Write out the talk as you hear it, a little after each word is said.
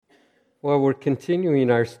Well, we're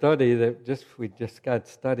continuing our study that we just got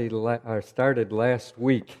started last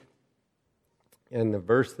week. And the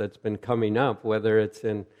verse that's been coming up, whether it's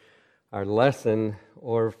in our lesson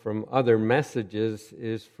or from other messages,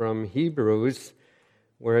 is from Hebrews,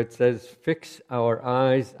 where it says, "Fix our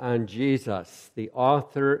eyes on Jesus, the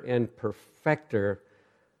author and perfecter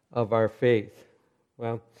of our faith."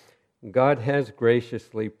 Well, God has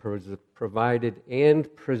graciously provided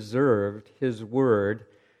and preserved His Word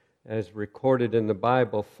as recorded in the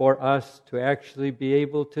Bible for us to actually be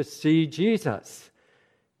able to see Jesus.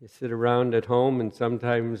 You sit around at home and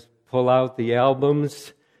sometimes pull out the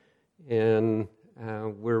albums, and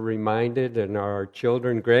we're reminded, and our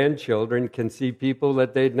children, grandchildren can see people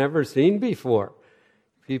that they'd never seen before.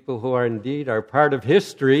 People who are indeed part of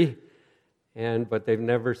history, but they've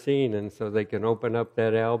never seen, and so they can open up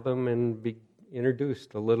that album and be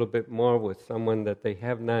introduced a little bit more with someone that they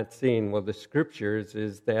have not seen. Well, the Scriptures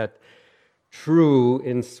is that true,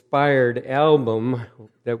 inspired album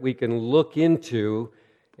that we can look into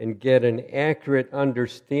and get an accurate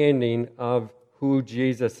understanding of who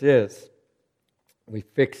Jesus is. We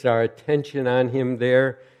fix our attention on Him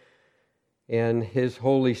there, and His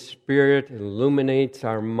Holy Spirit illuminates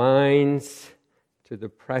our minds to the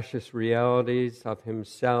precious realities of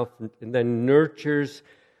Himself, and then nurtures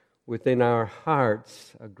within our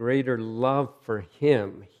hearts a greater love for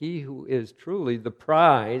Him, He who is truly the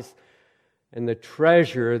prize and the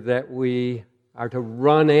treasure that we are to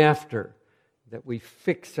run after, that we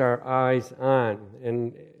fix our eyes on.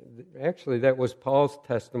 And actually that was Paul's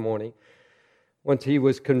testimony. Once he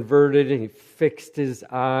was converted, he fixed his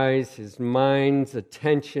eyes, his mind's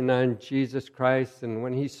attention on Jesus Christ, and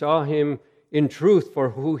when he saw Him in truth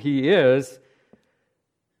for who He is,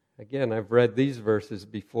 again, I've read these verses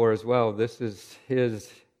before as well. This is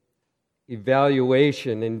his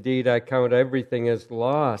evaluation. "Indeed, I count everything as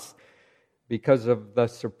loss because of the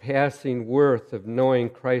surpassing worth of knowing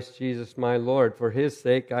Christ Jesus my Lord. For His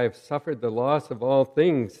sake I have suffered the loss of all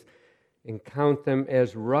things and count them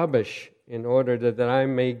as rubbish in order that I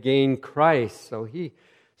may gain Christ." So he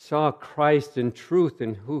saw Christ in truth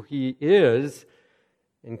and who He is,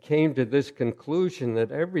 and came to this conclusion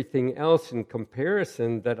that everything else in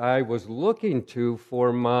comparison that I was looking to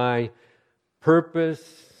for my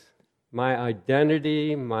purpose, my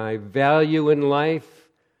identity, my value in life,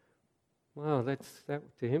 well, that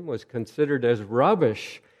to him was considered as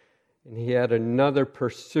rubbish, and he had another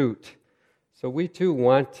pursuit. So we too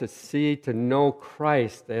want to know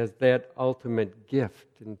Christ as that ultimate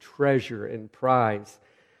gift and treasure and prize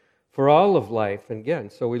for all of life. And again,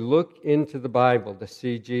 so we look into the Bible to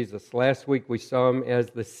see Jesus. Last week we saw Him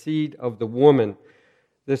as the seed of the woman.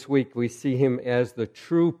 This week we see Him as the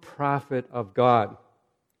true prophet of God.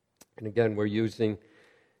 And again, we're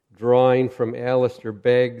drawing from Alistair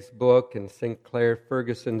Begg's book and Sinclair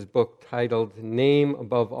Ferguson's book titled "Name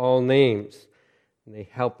Above All Names." And they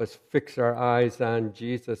help us fix our eyes on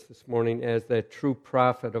Jesus this morning as that true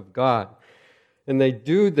prophet of God. And they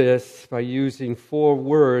do this by using 4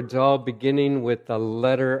 words, all beginning with the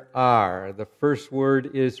letter R. The first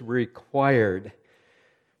word is required.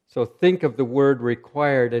 So think of the word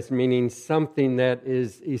required as meaning something that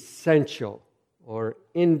is essential or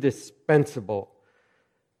indispensable.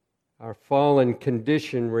 Our fallen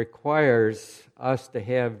condition requires us to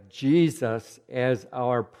have Jesus as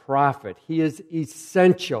our prophet. He is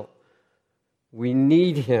essential. We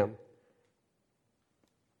need Him.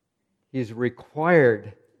 He's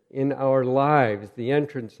required in our lives. The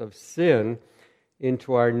entrance of sin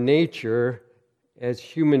into our nature as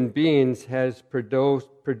human beings has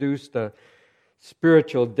produced a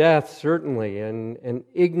spiritual death, certainly, and an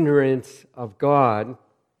ignorance of God,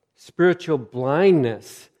 spiritual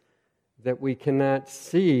blindness, that we cannot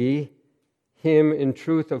see Him in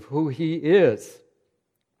truth of who He is.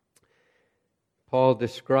 Paul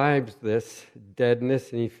describes this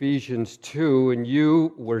deadness in Ephesians 2, "And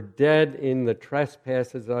you were dead in the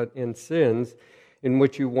trespasses and sins in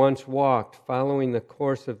which you once walked, following the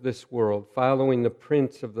course of this world, following the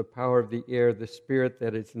prince of the power of the air, the spirit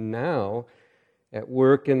that is now at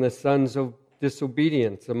work in the sons of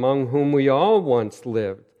disobedience, among whom we all once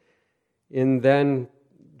lived, in then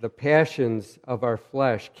the passions of our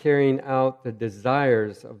flesh, carrying out the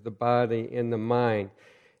desires of the body and the mind,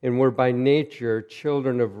 and were by nature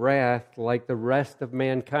children of wrath like the rest of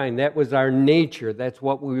mankind." That was our nature. That's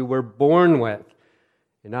what we were born with.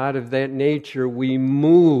 And out of that nature we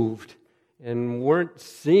moved and weren't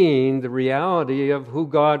seeing the reality of who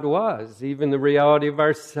God was, even the reality of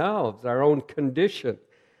ourselves, our own condition.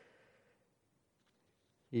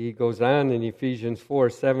 He goes on in Ephesians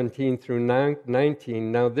 4:17 through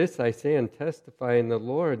 19, "Now this I say and testify in the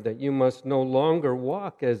Lord, that you must no longer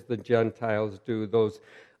walk as the Gentiles do, those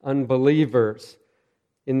unbelievers,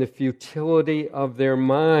 in the futility of their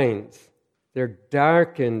minds. They're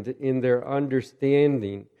darkened in their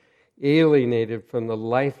understanding, alienated from the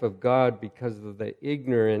life of God because of the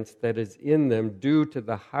ignorance that is in them due to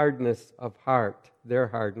the hardness of heart," their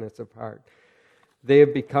hardness of heart. "They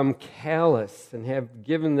have become callous and have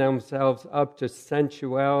given themselves up to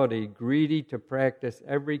sensuality, greedy to practice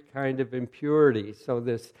every kind of impurity." So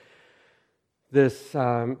the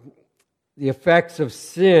effects of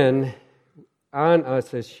sin on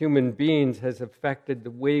us as human beings has affected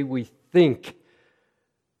the way we think,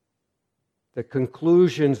 the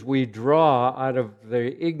conclusions we draw out of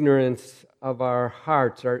the ignorance of our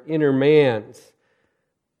hearts, our inner mans.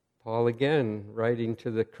 Paul, again, writing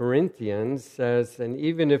to the Corinthians, says, "And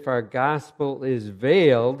even if our gospel is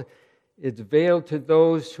veiled, it's veiled to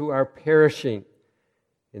those who are perishing.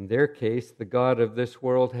 In their case, the God of this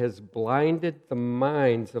world has blinded the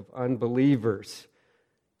minds of unbelievers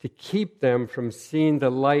to keep them from seeing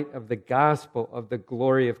the light of the gospel of the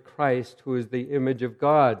glory of Christ, who is the image of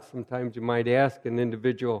God." Sometimes you might ask an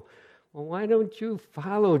individual, "Well, why don't you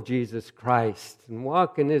follow Jesus Christ and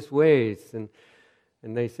walk in His ways?" And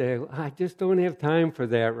they say, "I just don't have time for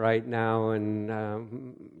that right now, and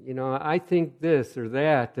I think this or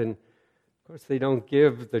that." And of course, they don't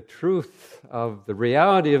give the truth of the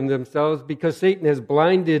reality of themselves, because Satan has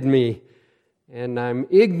blinded me, and I'm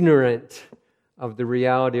ignorant of the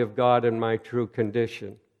reality of God and my true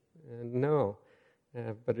condition. And no,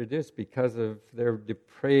 but it is because of their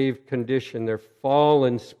depraved condition, their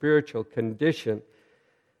fallen spiritual condition,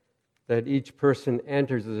 that each person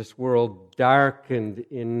enters this world darkened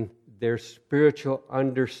in their spiritual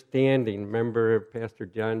understanding. Remember, Pastor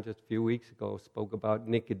John just a few weeks ago spoke about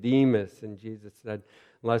Nicodemus, and Jesus said,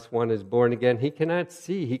 unless one is born again, he cannot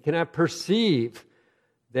see, he cannot perceive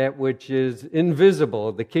that which is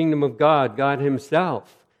invisible, the kingdom of God, God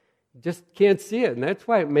Himself. Just can't see it. And that's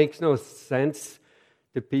why it makes no sense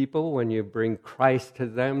to people when you bring Christ to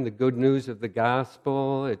them, the good news of the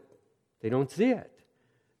gospel. They don't see it.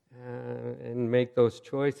 And make those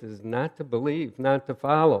choices not to believe, not to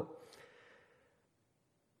follow.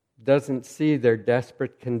 Doesn't see their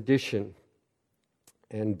desperate condition.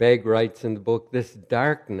 And Begg writes in the book, "This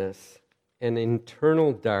darkness, an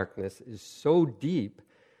internal darkness, is so deep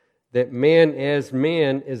that man as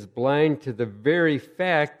man is blind to the very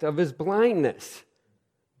fact of his blindness."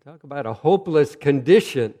 Talk about a hopeless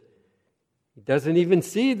condition. He doesn't even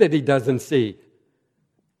see that he doesn't see.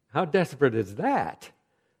 How desperate is that?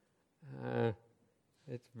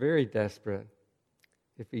 It's very desperate.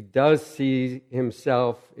 If he does see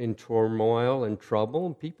himself in turmoil and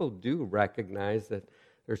trouble, people do recognize that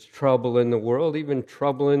there's trouble in the world, even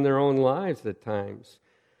trouble in their own lives at times.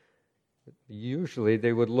 Usually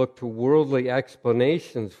they would look to worldly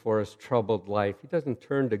explanations for his troubled life. He doesn't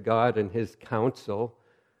turn to God and His counsel.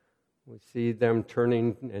 We see them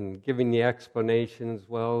turning and giving the explanations,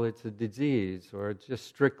 well, it's a disease, or it's just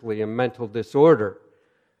strictly a mental disorder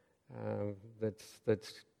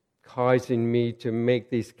that's causing me to make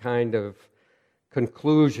these kind of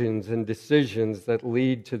conclusions and decisions that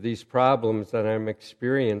lead to these problems that I'm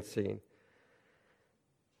experiencing.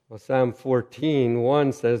 Well, Psalm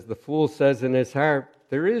 14:1 says, "The fool says in his heart,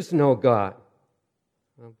 there is no God."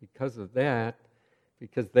 Well, because that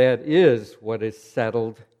is what is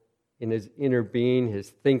settled in his inner being, his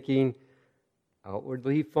thinking,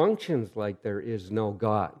 outwardly he functions like there is no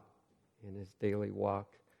God in his daily walk.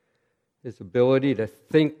 His ability to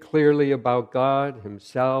think clearly about God,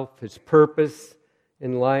 Himself, His purpose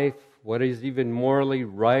in life, what is even morally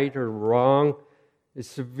right or wrong, is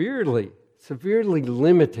severely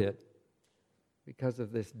limited because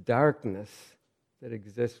of this darkness that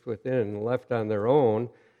exists within. Left on their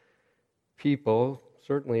own, people,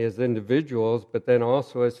 certainly as individuals, but then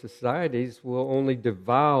also as societies, will only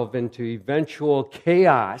devolve into eventual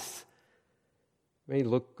chaos. It may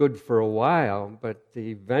look good for a while, but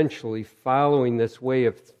eventually following this way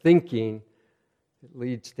of thinking, it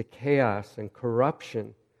leads to chaos and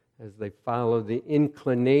corruption as they follow the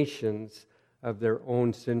inclinations of their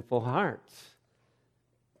own sinful hearts.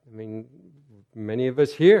 I mean, many of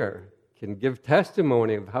us here can give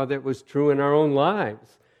testimony of how that was true in our own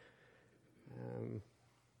lives.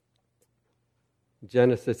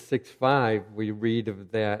 Genesis 6:5, we read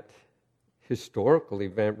of that historical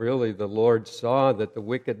event. Really, the Lord saw that the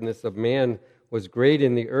wickedness of man was great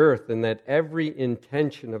in the earth, and that every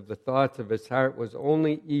intention of the thoughts of his heart was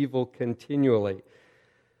only evil continually.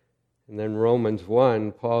 And then Romans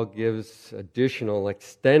 1, Paul gives additional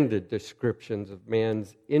extended descriptions of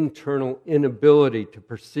man's internal inability to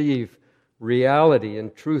perceive reality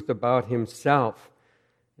and truth about himself,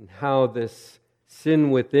 and how this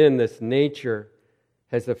sin within, this nature,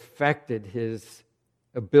 has affected his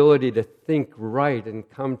ability to think right and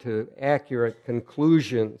come to accurate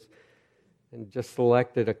conclusions. And just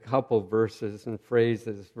selected a couple verses and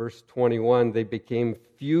phrases. Verse 21, they became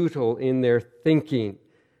futile in their thinking.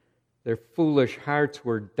 Their foolish hearts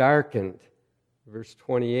were darkened. Verse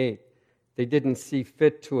 28, they didn't see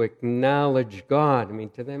fit to acknowledge God. I mean,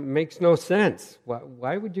 to them, it makes no sense.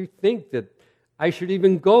 Why would you think that I should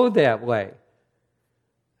even go that way?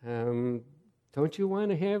 Don't you want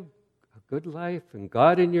to have a good life and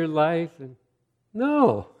God in your life? And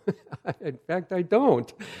no, in fact, I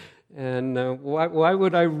don't. And why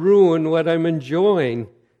would I ruin what I'm enjoying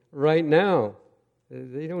right now?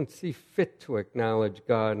 They don't see fit to acknowledge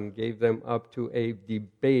God, and gave them up to a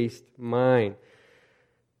debased mind.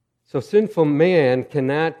 So sinful man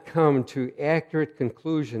cannot come to accurate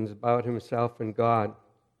conclusions about himself and God.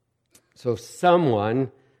 So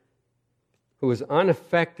someone who is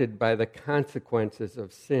unaffected by the consequences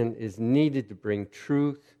of sin is needed to bring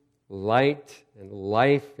truth, light, and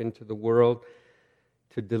life into the world,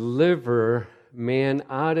 to deliver man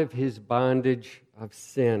out of his bondage of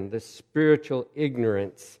sin, the spiritual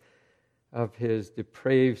ignorance of his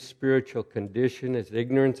depraved spiritual condition, his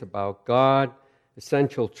ignorance about God,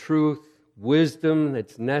 essential truth, wisdom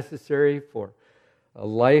that's necessary for a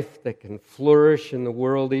life that can flourish in the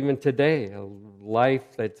world even today, a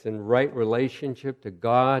life that's in right relationship to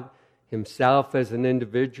God, himself as an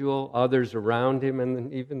individual, others around him,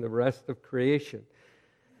 and even the rest of creation.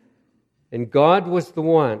 And God was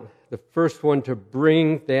the first one to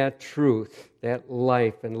bring that truth, that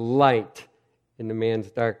life and light into man's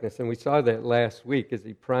darkness. And we saw that last week as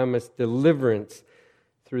he promised deliverance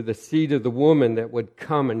through the seed of the woman that would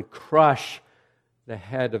come and crush the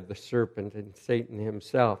head of the serpent and Satan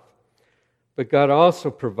himself. But God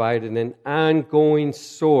also provided an ongoing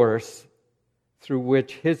source through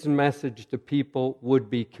which his message to people would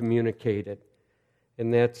be communicated.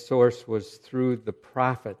 And that source was through the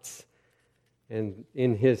prophets. And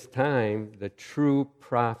in his time, the true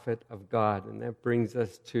prophet of God. And that brings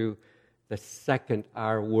us to the second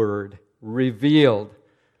R word, revealed.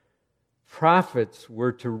 Prophets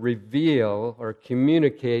were to reveal or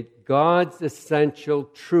communicate God's essential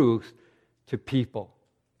truth to people.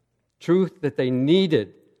 Truth that they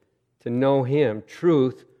needed to know him.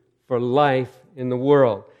 Truth for life in the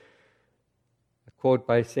world. Quote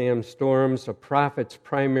by Sam Storms, a prophet's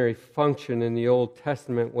primary function in the Old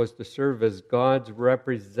Testament was to serve as God's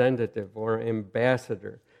representative or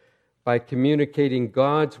ambassador. By communicating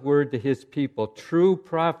God's word to his people, true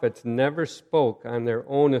prophets never spoke on their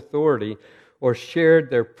own authority or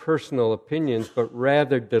shared their personal opinions, but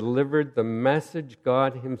rather delivered the message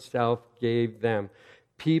God himself gave them.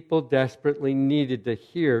 People desperately needed to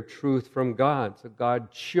hear truth from God, so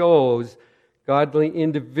God chose godly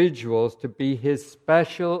individuals to be his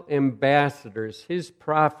special ambassadors, his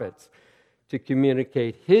prophets, to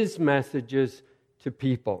communicate his messages to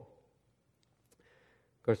people.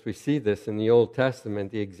 Of course, we see this in the Old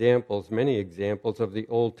Testament, many examples of the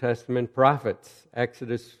Old Testament prophets.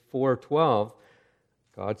 Exodus 4:12,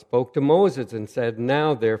 God spoke to Moses and said,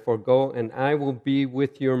 "Now therefore go, and I will be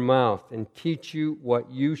with your mouth and teach you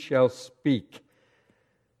what you shall speak."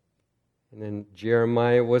 And then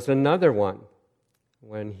Jeremiah was another one.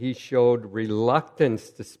 When he showed reluctance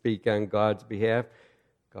to speak on God's behalf,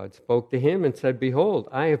 God spoke to him and said, "Behold,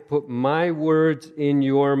 I have put my words in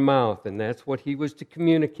your mouth." And that's what he was to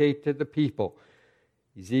communicate to the people.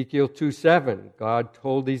 Ezekiel 2:7, God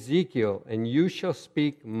told Ezekiel, "And you shall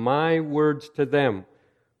speak my words to them,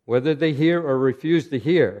 whether they hear or refuse to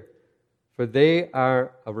hear, for they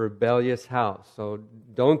are a rebellious house." So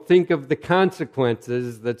don't think of the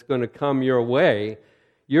consequences that's going to come your way.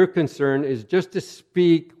 Your concern is just to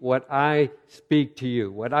speak what I speak to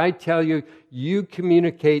you. What I tell you, you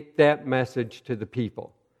communicate that message to the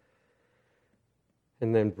people.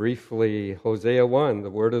 And then briefly, Hosea 1, the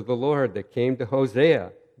word of the Lord that came to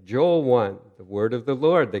Hosea. Joel 1, the word of the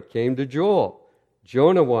Lord that came to Joel.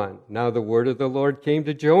 Jonah 1, now the word of the Lord came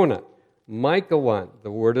to Jonah. Micah 1,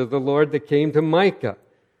 the word of the Lord that came to Micah.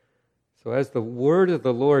 So as the word of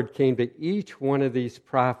the Lord came to each one of these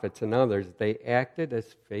prophets and others, they acted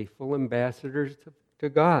as faithful ambassadors to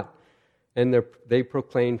God. And they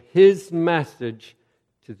proclaimed his message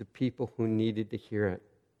to the people who needed to hear it.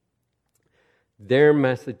 Their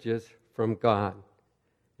messages from God.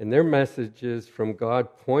 And their messages from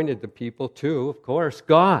God pointed the people to, of course,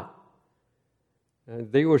 God.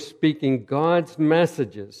 They were speaking God's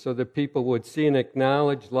messages so that people would see and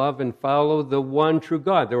acknowledge, love, and follow the one true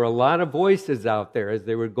God. There were a lot of voices out there as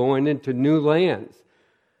they were going into new lands.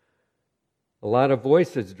 A lot of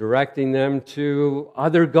voices directing them to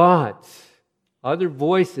other gods. Other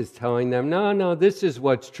voices telling them, no, this is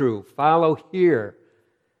what's true. Follow here.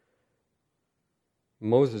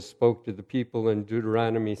 Moses spoke to the people in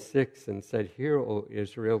Deuteronomy 6 and said, "Hear, O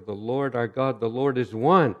Israel, the Lord our God, the Lord is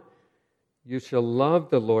one. You shall love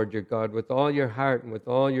the Lord your God with all your heart and with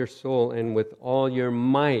all your soul and with all your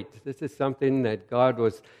might." This is something that God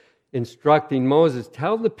was instructing Moses.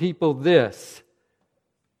 Tell the people this.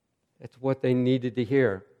 That's what they needed to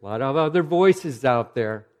hear. A lot of other voices out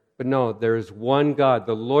there. But no, there is one God.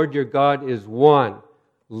 The Lord your God is one.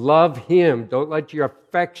 Love Him. Don't let your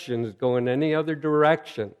affections go in any other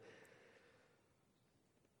direction.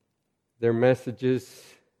 Their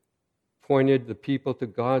messages pointed the people to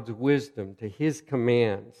God's wisdom, to His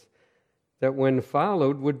commands, that when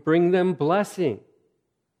followed would bring them blessing.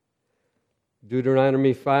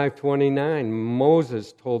 Deuteronomy 5:29,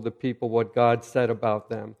 Moses told the people what God said about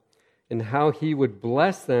them and how He would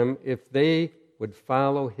bless them if they would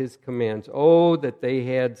follow His commands. Oh, that they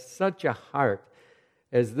had such a heart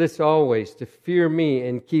as this always, to fear me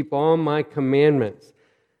and keep all my commandments,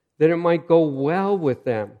 that it might go well with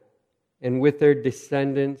them and with their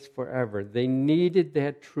descendants forever. They needed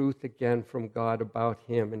that truth again from God about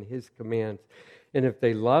Him and His commands. And if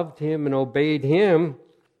they loved Him and obeyed Him,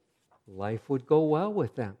 life would go well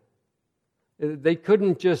with them. They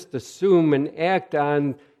couldn't just assume and act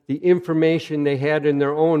on the information they had in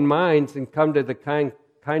their own minds and come to the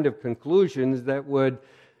kind of conclusions that would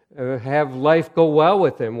have life go well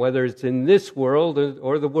with them, whether it's in this world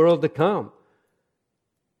or the world to come.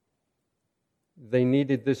 They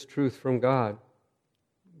needed this truth from God.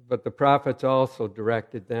 But the prophets also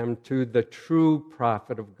directed them to the true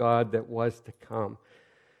prophet of God that was to come.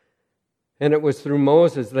 And it was through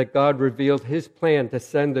Moses that God revealed His plan to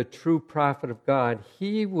send the true prophet of God.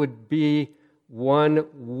 He would be one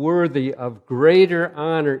worthy of greater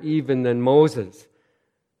honor even than Moses.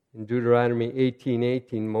 In Deuteronomy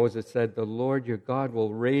 18:18, Moses said, "The Lord your God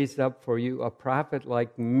will raise up for you a prophet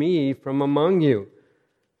like me from among you,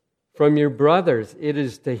 from your brothers. It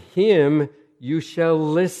is to him you shall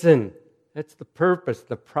listen." That's the purpose.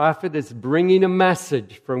 The prophet is bringing a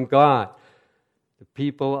message from God. The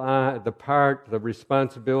people, the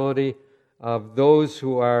responsibility of those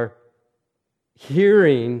who are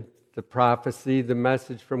hearing the prophecy, the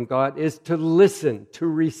message from God, is to listen, to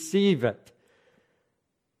receive it.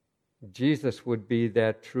 Jesus would be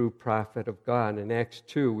that true prophet of God. In Acts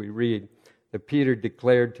 2, we read that Peter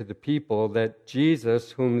declared to the people that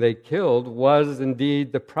Jesus, whom they killed, was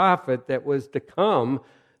indeed the prophet that was to come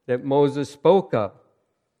that Moses spoke of.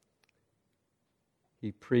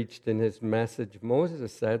 He preached in his message,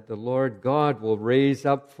 Moses said, "The Lord God will raise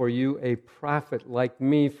up for you a prophet like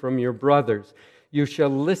me from your brothers. You shall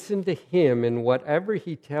listen to him in whatever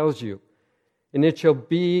he tells you. And it shall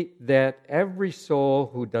be that every soul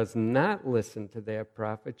who does not listen to that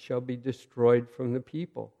prophet shall be destroyed from the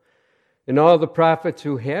people." And all the prophets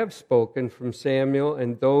who have spoken from Samuel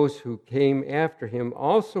and those who came after him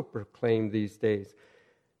also proclaim these days.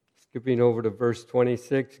 Skipping over to verse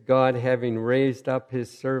 26, God, having raised up his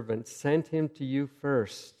servant, sent him to you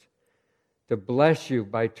first to bless you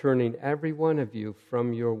by turning every one of you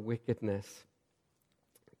from your wickedness.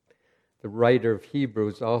 The writer of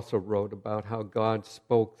Hebrews also wrote about how God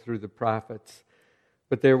spoke through the prophets.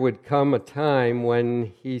 But there would come a time when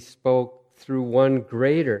he spoke through one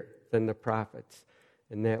greater than the prophets,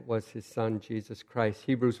 and that was his Son, Jesus Christ.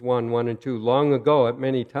 Hebrews 1 and 2. Long ago, at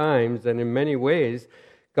many times and in many ways,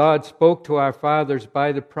 God spoke to our fathers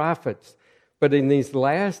by the prophets. But in these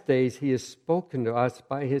last days, he has spoken to us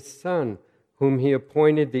by his Son, whom he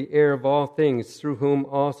appointed the heir of all things, through whom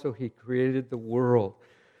also he created the world.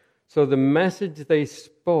 So the message they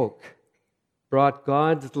spoke brought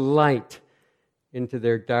God's light into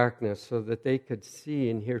their darkness so that they could see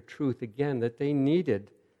and hear truth again that they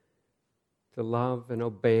needed to love and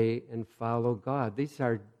obey and follow God. These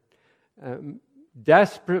are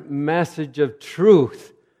desperate message of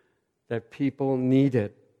truth that people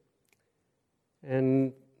needed.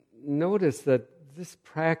 And notice that this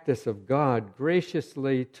practice of God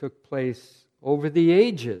graciously took place over the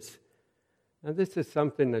ages. Now, this is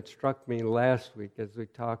something that struck me last week as we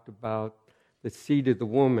talked about the seed of the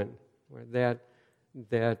woman, where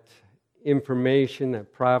that information,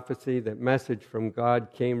 that prophecy, that message from God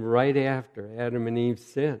came right after Adam and Eve's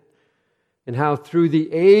sin. And how through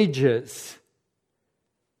the ages,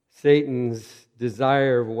 Satan's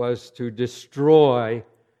desire was to destroy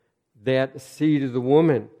that seed of the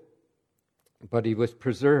woman, but he was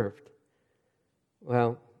preserved.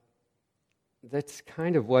 Well, that's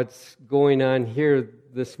kind of what's going on here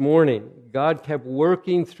this morning. God kept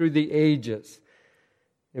working through the ages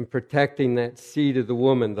in protecting that seed of the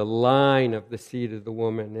woman, the line of the seed of the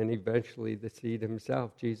woman, and eventually the seed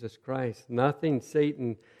himself, Jesus Christ. Nothing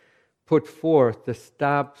Satan put forth to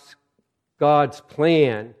stop God's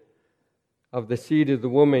plan of the seed of the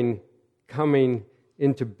woman coming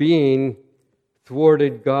into being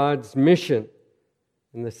thwarted God's mission.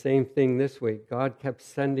 And the same thing this week. God kept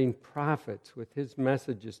sending prophets with his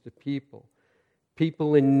messages to people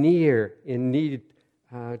in need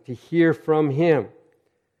to hear from him.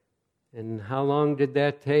 And how long did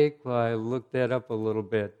that take? Well, I looked that up a little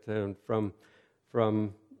bit.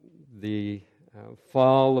 From the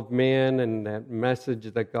fall of man and that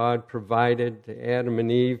message that God provided to Adam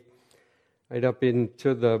and Eve, right up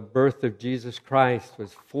into the birth of Jesus Christ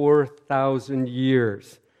was 4,000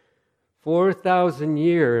 years. 4,000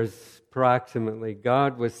 years, approximately,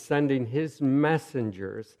 God was sending his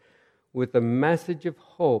messengers with a message of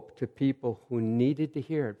hope to people who needed to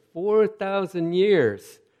hear it. 4,000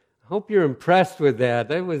 years. I hope you're impressed with that.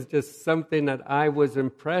 That was just something that I was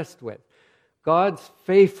impressed with. God's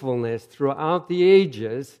faithfulness throughout the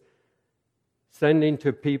ages, sending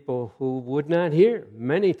to people who would not hear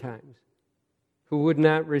many times, who would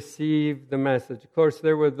not receive the message. Of course,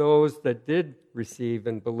 there were those that did receive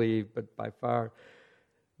and believe, but by far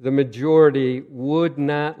the majority would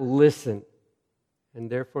not listen and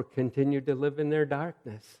therefore continued to live in their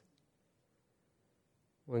darkness.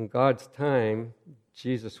 When God's time,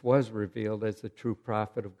 Jesus was revealed as the true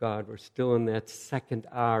prophet of God. We're still in that second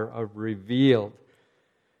hour of revealed.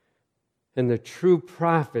 And the true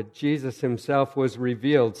prophet, Jesus himself, was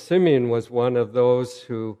revealed. Simeon was one of those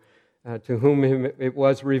to whom it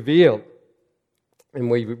was revealed. And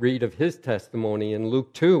we read of his testimony in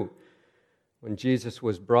Luke 2. When Jesus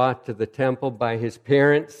was brought to the temple by his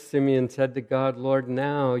parents, Simeon said to God, "Lord,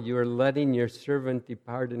 now you are letting your servant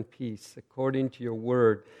depart in peace, according to your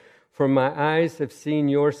word. For my eyes have seen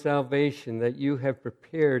your salvation, that you have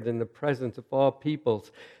prepared in the presence of all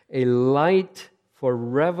peoples a light for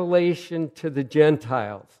revelation to the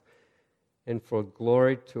Gentiles and for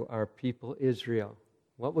glory to our people Israel."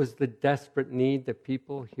 What was the desperate need that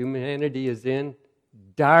humanity is in?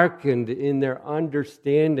 Darkened in their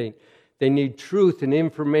understanding. They need truth and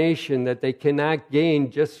information that they cannot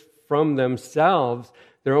gain just from themselves,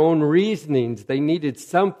 their own reasonings. They needed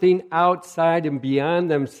something outside and beyond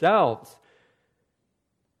themselves.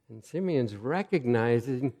 And Simeon's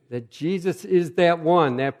recognizing that Jesus is that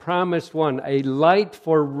one, that promised one, a light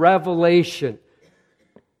for revelation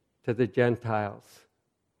to the Gentiles.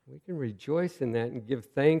 We can rejoice in that and give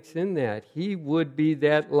thanks in that. He would be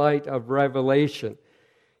that light of revelation.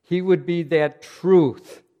 He would be that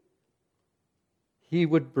truth. He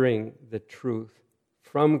would bring the truth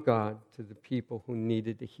from God to the people who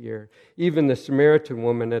needed to hear. Even the Samaritan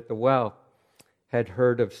woman at the well had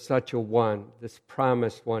heard of such a one, this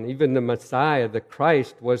promised one. Even the Messiah, the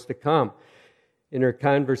Christ, was to come. In her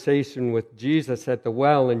conversation with Jesus at the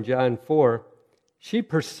well in John 4, she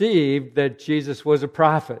perceived that Jesus was a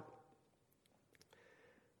prophet.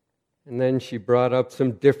 And then she brought up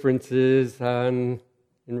some differences in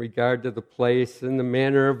regard to the place and the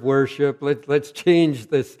manner of worship. Let's change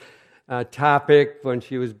this topic when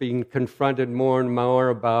she was being confronted more and more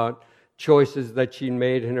about choices that she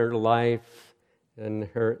made in her life and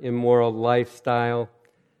her immoral lifestyle.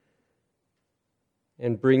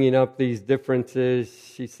 And bringing up these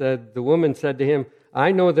differences, the woman said to him,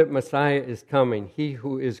 "I know that Messiah is coming, he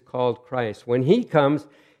who is called Christ. When he comes,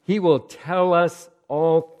 he will tell us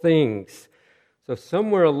all things." So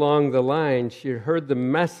somewhere along the line, she heard the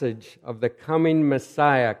message of the coming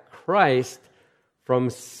Messiah, Christ, from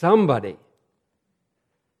somebody.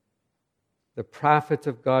 The prophets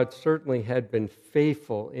of God certainly had been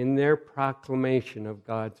faithful in their proclamation of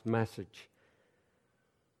God's message.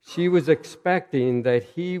 She was expecting that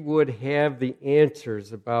he would have the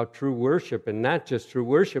answers about true worship, and not just true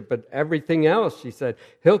worship, but everything else. She said,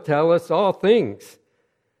 he'll tell us all things.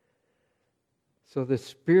 So the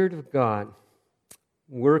Spirit of God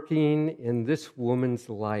working in this woman's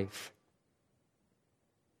life,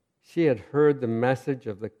 she had heard the message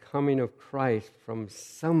of the coming of Christ from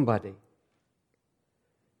somebody.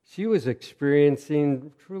 She was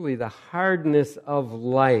experiencing truly the hardness of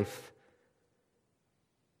life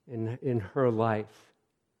in her life.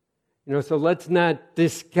 So let's not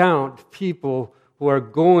discount people who are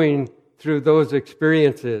going through those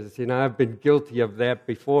experiences. I've been guilty of that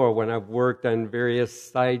before when I've worked on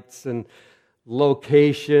various sites and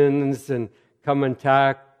locations and come in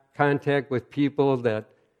contact with people that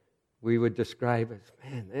we would describe as,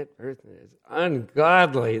 man, that person is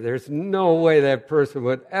ungodly. There's no way that person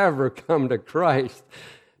would ever come to Christ,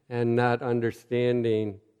 and not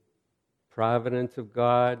understanding providence of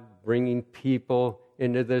God, bringing people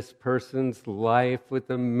into this person's life with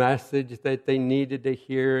a message that they needed to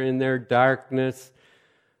hear in their darkness.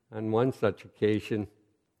 On one such occasion,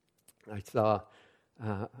 I saw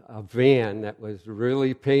a van that was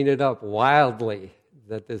really painted up wildly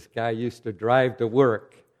that this guy used to drive to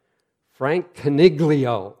work. Frank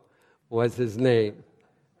Caniglio was his name.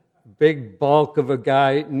 Big bulk of a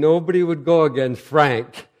guy. Nobody would go against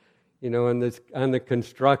Frank, on the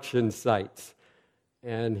construction sites.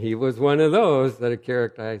 And he was one of those that are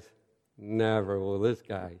characterized, never will this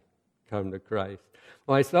guy come to Christ.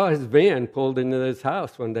 Well, I saw his van pulled into this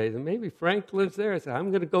house one day. And maybe Frank lives there. I said, I'm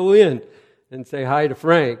going to go in and say hi to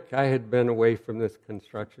Frank. I had been away from this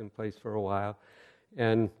construction place for a while.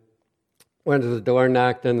 And went to the door,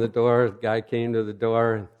 knocked on the door. The guy came to the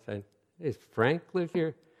door and said, hey, does Frank live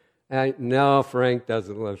here? No, Frank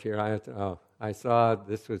doesn't live here. I saw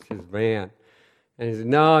this was his van. And he said,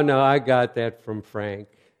 no, I got that from Frank.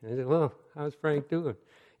 And I said, well, how's Frank doing?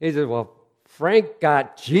 He said, well, Frank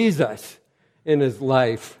got Jesus in his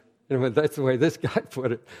life. And that's the way this guy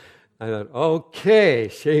put it. I thought, okay,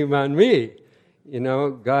 shame on me.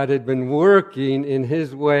 God had been working in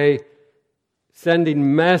his way,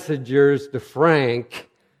 sending messengers to Frank,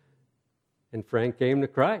 and Frank came to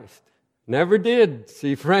Christ. Never did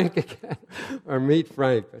see Frank again or meet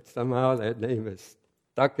Frank, but somehow that name is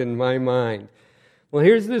stuck in my mind. Well,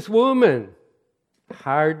 here's this woman,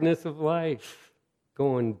 hardness of life,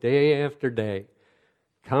 going day after day,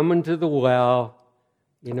 coming to the well,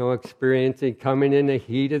 experiencing, coming in the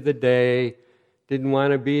heat of the day, didn't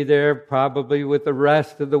want to be there probably with the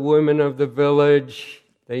rest of the women of the village.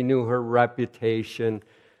 They knew her reputation.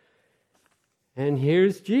 And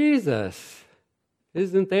here's Jesus.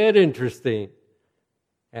 Isn't that interesting?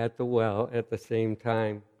 At the well at the same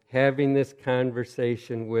time, having this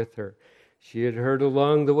conversation with her. She had heard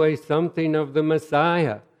along the way something of the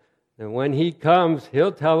Messiah. And when he comes,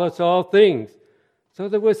 he'll tell us all things. So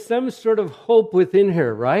there was some sort of hope within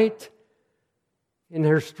her, right? In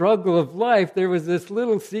her struggle of life, there was this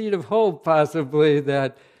little seed of hope, possibly,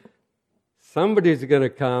 that somebody's going to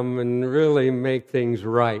come and really make things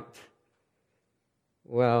right.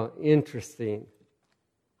 Well, interesting.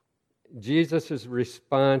 Jesus'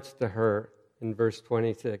 response to her in verse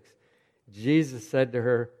 26. Jesus said to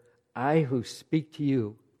her, I who speak to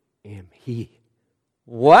you am he.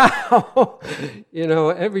 Wow!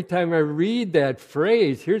 Every time I read that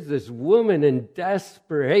phrase, here's this woman in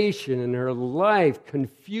desperation in her life,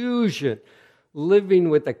 confusion, living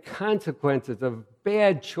with the consequences of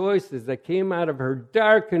bad choices that came out of her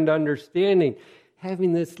darkened understanding,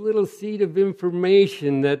 having this little seed of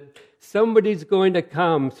information that somebody's going to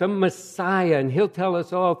come, some Messiah, and he'll tell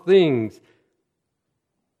us all things.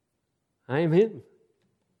 I am him,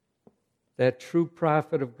 that true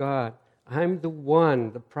prophet of God. I'm the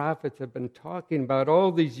one the prophets have been talking about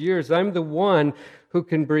all these years. I'm the one who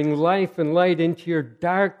can bring life and light into your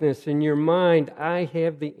darkness in your mind. I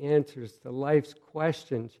have the answers to life's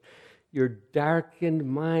questions. Your darkened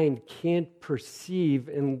mind can't perceive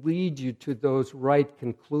and lead you to those right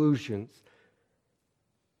conclusions.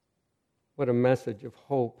 What a message of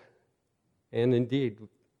hope. And indeed,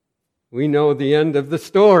 we know the end of the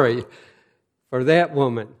story for that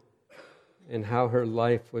woman and how her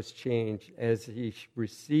life was changed as she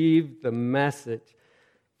received the message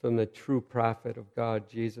from the true prophet of God,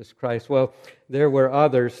 Jesus Christ. Well, there were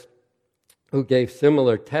others who gave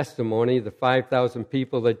similar testimony. The 5,000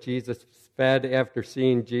 people that Jesus fed after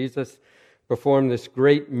seeing Jesus perform this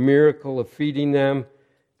great miracle of feeding them.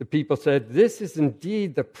 The people said, this is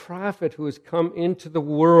indeed the prophet who has come into the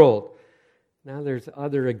world. Now there's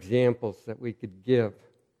other examples that we could give,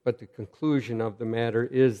 but the conclusion of the matter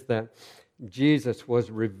is that Jesus was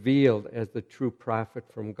revealed as the true prophet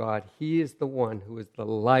from God. He is the one who is the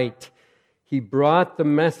light. He brought the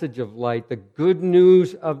message of light, the good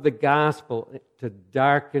news of the gospel, to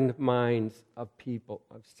darkened minds of people,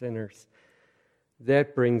 of sinners.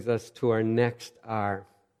 That brings us to our next R,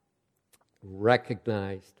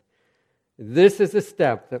 recognized. This is a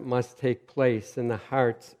step that must take place in the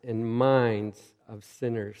hearts and minds of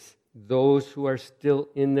sinners, those who are still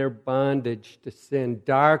in their bondage to sin,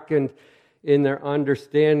 darkened in their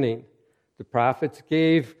understanding. The prophets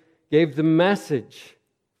gave the message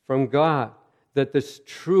from God that this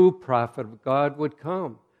true prophet of God would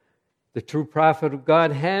come. The true prophet of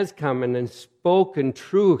God has come and spoken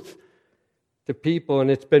truth to people, and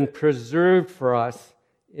it's been preserved for us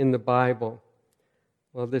in the Bible.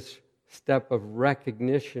 Well, this step of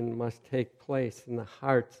recognition must take place in the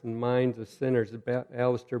hearts and minds of sinners.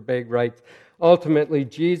 Alistair Begg writes, ultimately,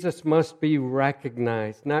 Jesus must be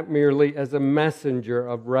recognized, not merely as a messenger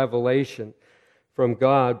of revelation from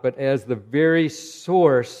God, but as the very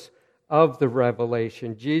source of the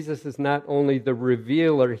revelation. Jesus is not only the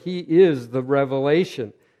revealer, he is the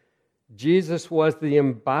revelation. Jesus was the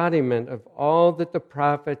embodiment of all that the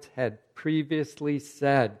prophets had previously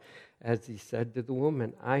said, as he said to the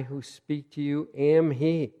woman, I who speak to you am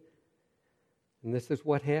he. And this is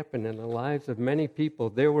what happened in the lives of many people.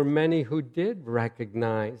 There were many who did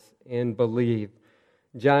recognize and believe.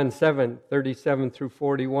 John 7:37 through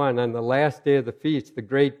 41, on the last day of the feast, the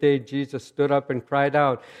great day, Jesus stood up and cried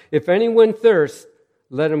out, if anyone thirsts,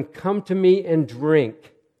 let him come to me and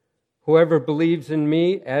drink. Whoever believes in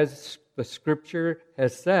me, as the scripture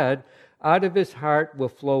has said, out of his heart will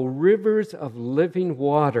flow rivers of living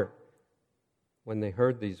water. When they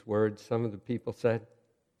heard these words, some of the people said,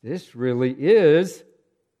 this really is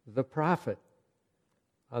the prophet.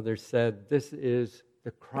 Others said, this is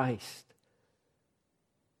the Christ.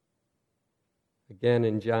 Again,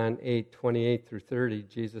 in John 8:28 through 30,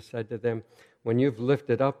 Jesus said to them, when you've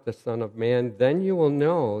lifted up the Son of Man, then you will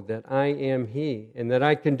know that I am he, and that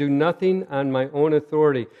I can do nothing on my own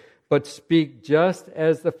authority, but speak just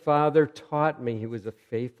as the Father taught me. He was a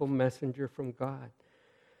faithful messenger from God.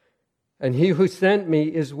 And he who sent me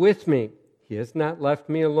is with me. He has not left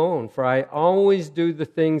me alone, for I always do the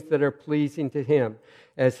things that are pleasing to him.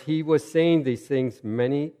 As he was saying these things,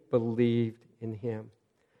 many believed in him.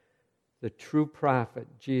 The true prophet,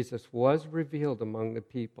 Jesus, was revealed among the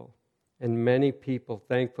people, and many people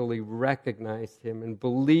thankfully recognized him and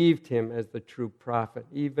believed him as the true prophet,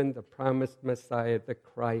 even the promised Messiah, the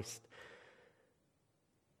Christ.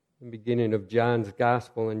 The beginning of John's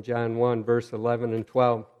Gospel in John 1, verse 11 and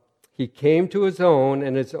 12. He came to his own,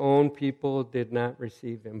 and his own people did not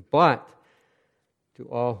receive him. But to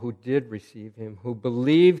all who did receive him, who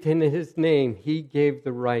believed in his name, he gave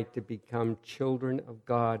the right to become children of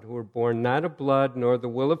God, who were born not of blood, nor the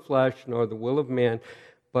will of flesh, nor the will of man,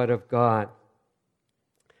 but of God.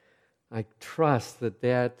 I trust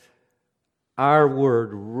that our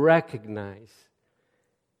word, recognize,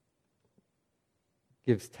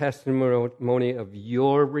 gives testimony of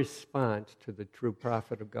your response to the true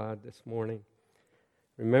prophet of God this morning.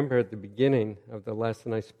 Remember at the beginning of the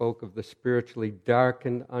lesson I spoke of the spiritually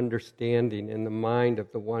darkened understanding in the mind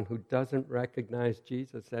of the one who doesn't recognize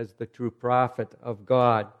Jesus as the true prophet of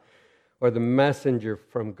God or the messenger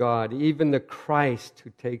from God, even the Christ who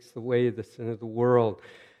takes away the sin of the world.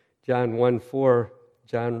 John 1:4,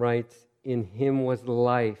 John writes, in him was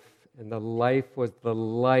life, and the life was the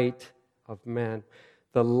light of men.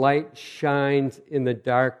 The light shines in the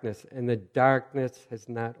darkness, and the darkness has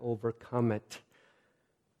not overcome it.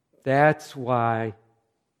 That's why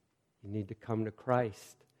you need to come to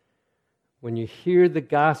Christ. When you hear the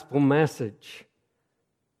gospel message,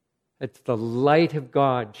 it's the light of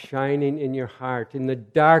God shining in your heart, in the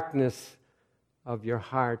darkness of your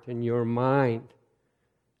heart and your mind.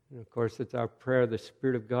 And of course, it's our prayer, the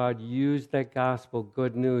Spirit of God use that gospel,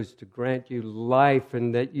 good news, to grant you life,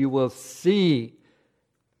 and that you will see,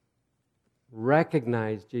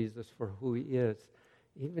 recognize Jesus for who he is.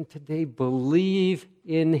 Even today, believe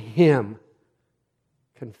in him,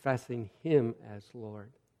 confessing him as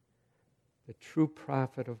Lord, the true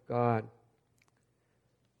prophet of God.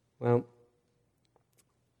 Well,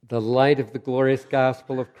 the light of the glorious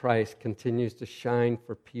gospel of Christ continues to shine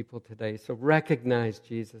for people today. So recognize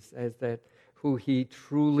Jesus as that who he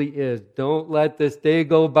truly is. Don't let this day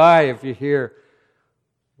go by if you're here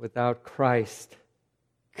without Christ.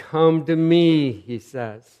 Come to me, he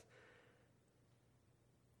says.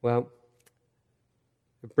 Well,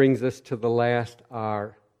 it brings us to the last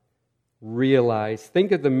R. Realize.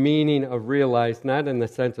 Think of the meaning of realize, not in the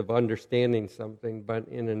sense of understanding something, but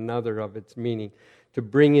in another of its meaning. To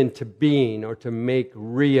bring into being or to make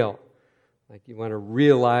real. Like you want to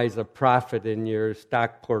realize a profit in your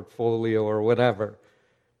stock portfolio or whatever.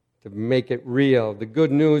 To make it real. The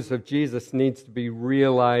good news of Jesus needs to be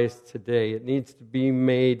realized today. It needs to be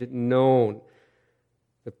made known.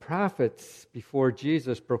 The prophets before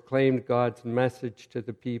Jesus proclaimed God's message to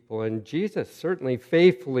the people, and Jesus certainly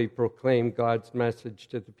faithfully proclaimed God's message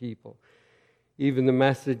to the people. Even the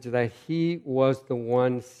message that he was the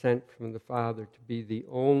one sent from the Father to be the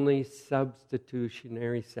only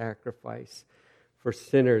substitutionary sacrifice for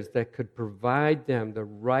sinners that could provide them the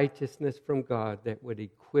righteousness from God that would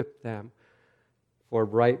equip them for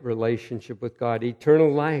right relationship with God,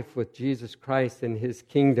 eternal life with Jesus Christ and his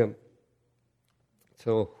kingdom.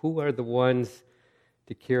 So who are the ones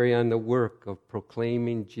to carry on the work of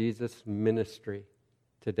proclaiming Jesus' ministry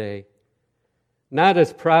today. Not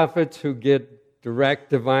as prophets who get direct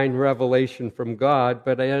divine revelation from God,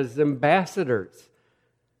 but as ambassadors,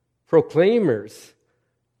 proclaimers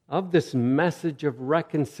of this message of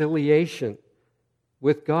reconciliation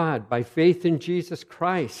with God by faith in Jesus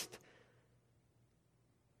Christ.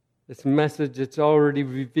 This message it's already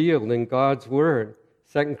revealed in God's Word.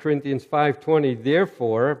 2 Corinthians 5:20,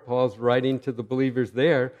 therefore, Paul's writing to the believers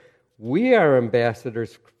there, we are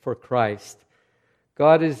ambassadors for Christ.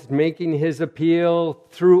 God is making his appeal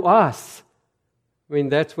through us. I mean,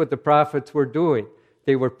 that's what the prophets were doing.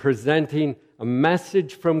 They were presenting a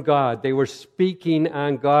message from God. They were speaking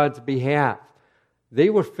on God's behalf. They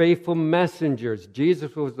were faithful messengers.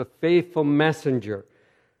 Jesus was a faithful messenger,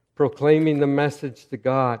 proclaiming the message to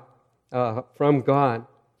God, from God.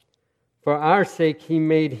 For our sake, he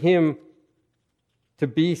made him to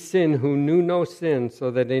be sin who knew no sin,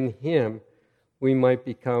 so that in him we might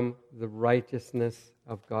become the righteousness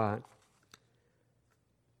of God.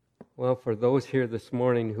 Well, for those here this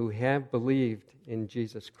morning who have believed in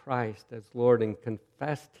Jesus Christ as Lord and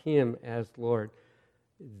confessed him as Lord,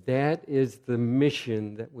 that is the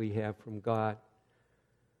mission that we have from God.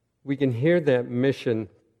 We can hear that mission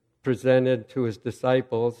presented to his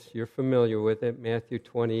disciples. You're familiar with it, Matthew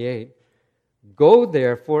 28. Go,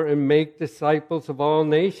 therefore, and make disciples of all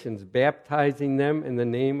nations, baptizing them in the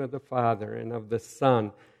name of the Father and of the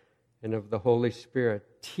Son and of the Holy Spirit,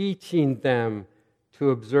 teaching them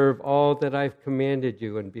to observe all that I've commanded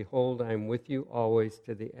you. And behold, I am with you always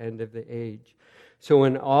to the end of the age. So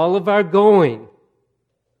in all of our going,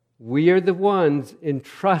 we are the ones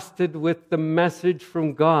entrusted with the message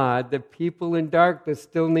from God that people in darkness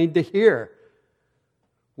still need to hear.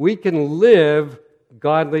 We can live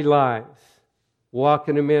godly lives. Walk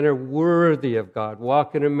in a manner worthy of God.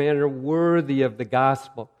 Walk in a manner worthy of the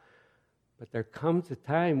gospel. But there comes a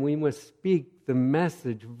time we must speak the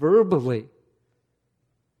message verbally,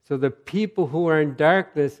 so the people who are in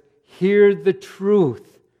darkness hear the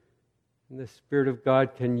truth. And the Spirit of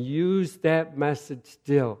God can use that message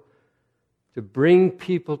still to bring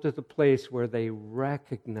people to the place where they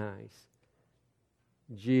recognize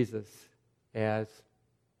Jesus as,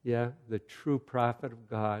 the true prophet of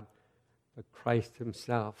God, but Christ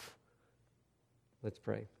himself. Let's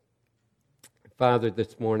pray. Father,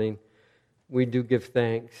 this morning, we do give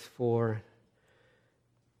thanks for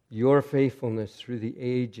your faithfulness through the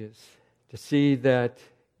ages, to see that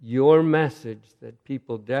your message that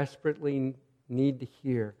people desperately need to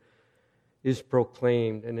hear is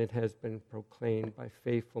proclaimed, and it has been proclaimed by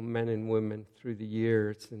faithful men and women through the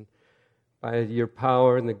years, and by your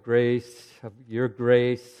power and the grace of your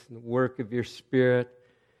grace and the work of your Spirit,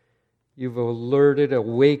 you've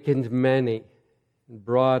awakened many, and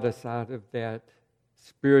brought us out of that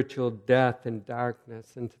spiritual death and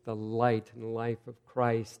darkness into the light and life of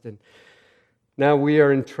Christ. And now we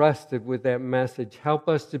are entrusted with that message. Help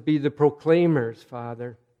us to be the proclaimers,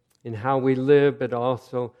 Father, in how we live, but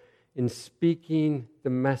also in speaking the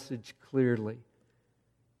message clearly,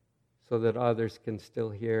 so that others can still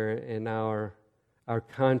hear. And our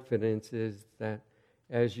confidence is that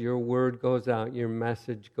as your word goes out, your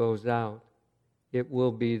message goes out, it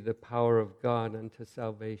will be the power of God unto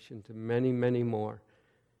salvation to many, many more.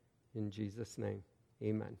 In Jesus' name,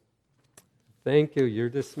 amen. Thank you. You're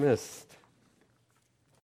dismissed.